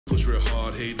push real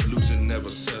hard, hate losing, never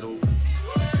settle.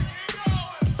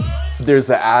 There's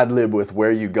the ad lib with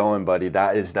 "Where You Going, Buddy?"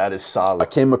 That is solid. I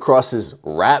came across this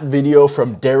rap video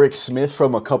from Derek Smith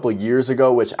from a couple years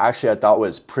ago, which actually I thought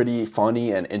was pretty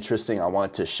funny and interesting. I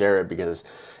wanted to share it because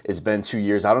it's been 2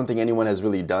 years. I don't think anyone has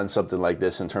really done something like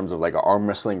this in terms of like an arm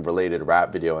wrestling related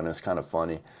rap video, and it's kind of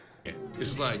funny.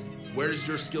 It's like, where does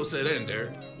your skill set end,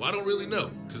 Derek? Well, I don't really know,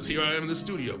 because here I am in the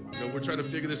studio. You know, we're trying to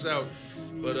figure this out,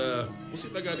 but we'll see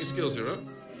if I got any skills here, huh?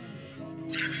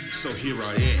 So here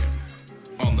I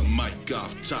am, on the mic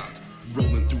off top,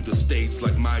 rolling through the states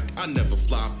like Mike. I never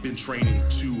flop, been training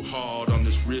too hard on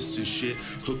this wrist and shit.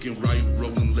 Hooking right,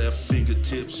 rolling left,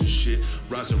 fingertips and shit.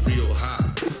 Rising real high,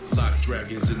 like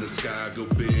dragons in the sky, go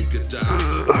big or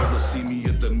die. Wanna see me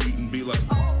at the meet and be like,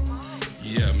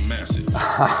 yeah, massive.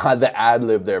 The ad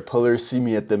lib there, pullers see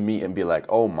me at the meet and be like,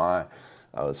 oh my.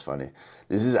 That was funny.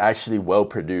 This is actually well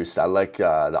produced. I like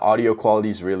the audio quality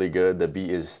is really good. The beat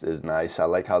is nice. I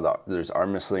like how there's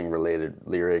arm wrestling related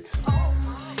lyrics.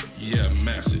 Yeah,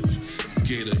 massive.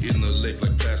 Gator in the lake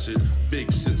like Placid.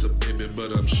 Big sense of baby,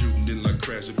 but I'm shooting in like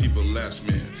crashing. People ask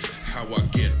me how I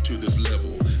get to this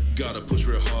level. Gotta push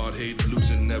real hard, hate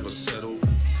losing, never settle.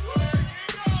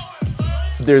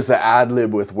 There's the ad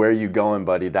lib with "Where You Going,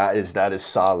 Buddy?" That is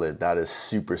solid. That is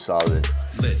super solid.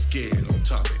 Let's get on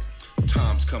topic.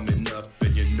 Time's coming up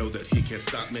and you know that he can't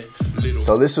stop me.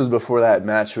 So this was before that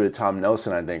match with Tom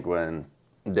Nelson, I think, when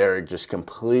Derek just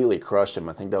completely crushed him.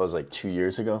 I think that was like 2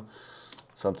 years ago.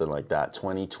 Something like that.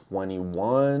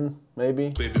 2021, maybe?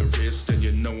 Baby wrist and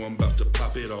you know I'm about to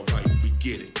pop it. All right, we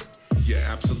get it. Yeah,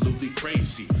 absolutely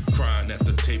crazy. Crying at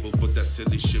the table, but that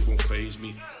silly shit won't faze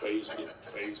me. Faze me.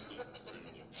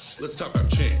 Let's talk about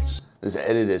Chance. This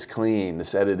edit is clean.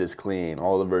 This edit is clean.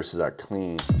 All the verses are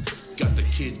clean. Got the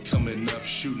kid coming up,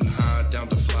 shooting high, down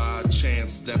to fly.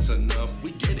 Chance, that's enough.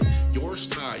 We get it. Your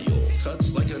style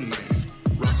cuts like a knife.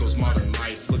 Rocco's modern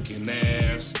life looking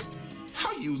ass.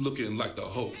 How you looking like the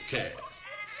whole cast?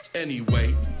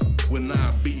 Anyway, when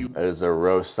I be you. There's a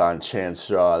roast on Chance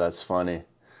Shaw. That's funny.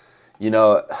 You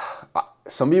know,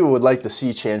 some people would like to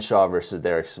see Chance Shaw versus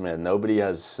Derek Smith. Nobody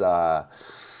has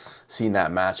seen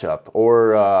that matchup,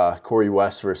 or Corey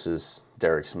West versus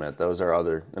Derek Smith. Those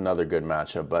are another good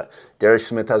matchup. But Derek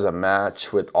Smith has a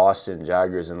match with Austin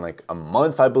Jaggers in like a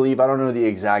month, I believe. I don't know the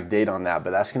exact date on that,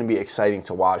 but that's going to be exciting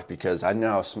to watch because I know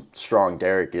how strong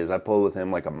Derek is. I pulled with him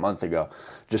like a month ago,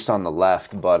 just on the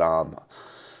left, but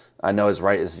I know his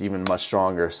right is even much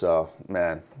stronger. So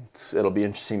man, it'll be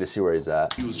interesting to see where he's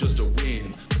at. He was just a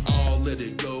win. All let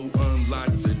it go,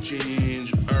 unlike the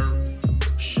ginger.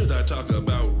 Should I talk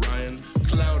about Ryan?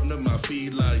 Clouding up my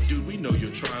feed like, dude, we know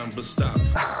you're trying, but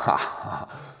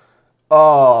stop.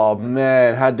 Oh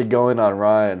man, had to go in on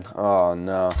Ryan. Oh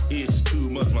no. It's too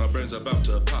much, my brain's about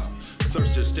to pop.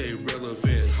 Thirst to stay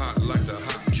relevant, hot like the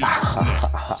hot ginger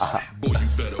snap. Boy, you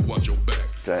better watch your back.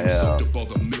 Damn. You sucked up all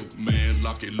the milk, man.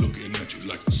 Lock it looking at you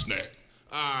like a snack.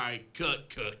 Alright,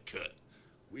 cut.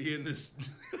 We in this.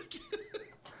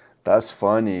 That's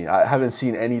funny. I haven't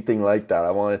seen anything like that. I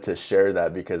wanted to share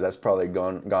that because that's probably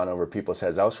gone over people's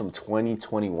heads. That was from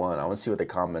 2021. I want to see what the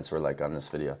comments were like on this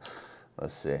video.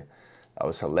 Let's see. That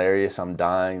was hilarious. I'm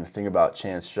dying. The thing about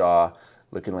Chance Shaw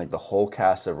looking like the whole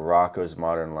cast of Rocco's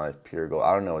Modern Life Pure Gold.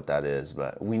 I don't know what that is,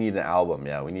 but we need an album.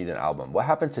 Yeah, we need an album. What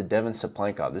happened to Devin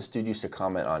Saplankov? This dude used to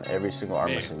comment on every single arm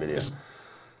wrestling video.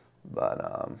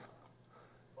 But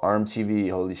Arm TV,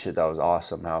 holy shit, that was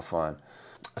awesome. How fun.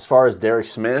 As far as Derek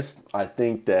Smith, I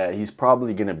think that he's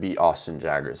probably going to beat Austin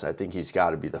Jaggers. I think he's got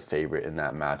to be the favorite in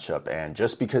that matchup. And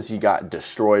just because he got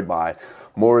destroyed by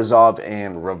Morozov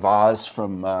and Ravaz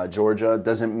from Georgia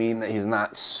doesn't mean that he's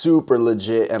not super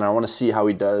legit. And I want to see how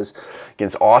he does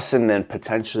against Austin, then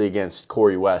potentially against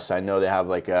Corey West. I know they have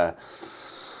like a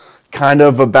kind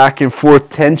of a back and forth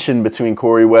tension between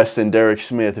Corey West and Derek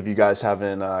Smith, if you guys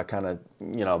haven't kind of,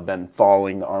 you know, been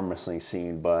following the arm wrestling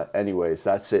scene. But anyways,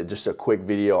 that's it. Just a quick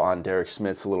video on Derek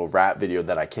Smith's little rap video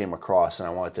that I came across and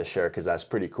I wanted to share because that's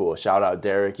pretty cool. Shout out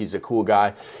Derek. He's a cool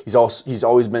guy. He's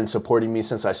always been supporting me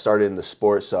since I started in the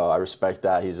sport, so I respect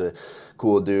that. He's a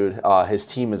cool dude. His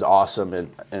team is awesome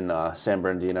in San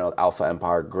Bernardino, Alpha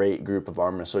Empire. Great group of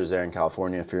arm wrestlers there in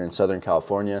California. If you're in Southern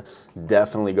California,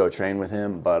 definitely go train with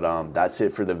him. But that's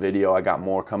it for the video. I got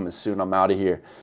more coming soon. I'm out of here.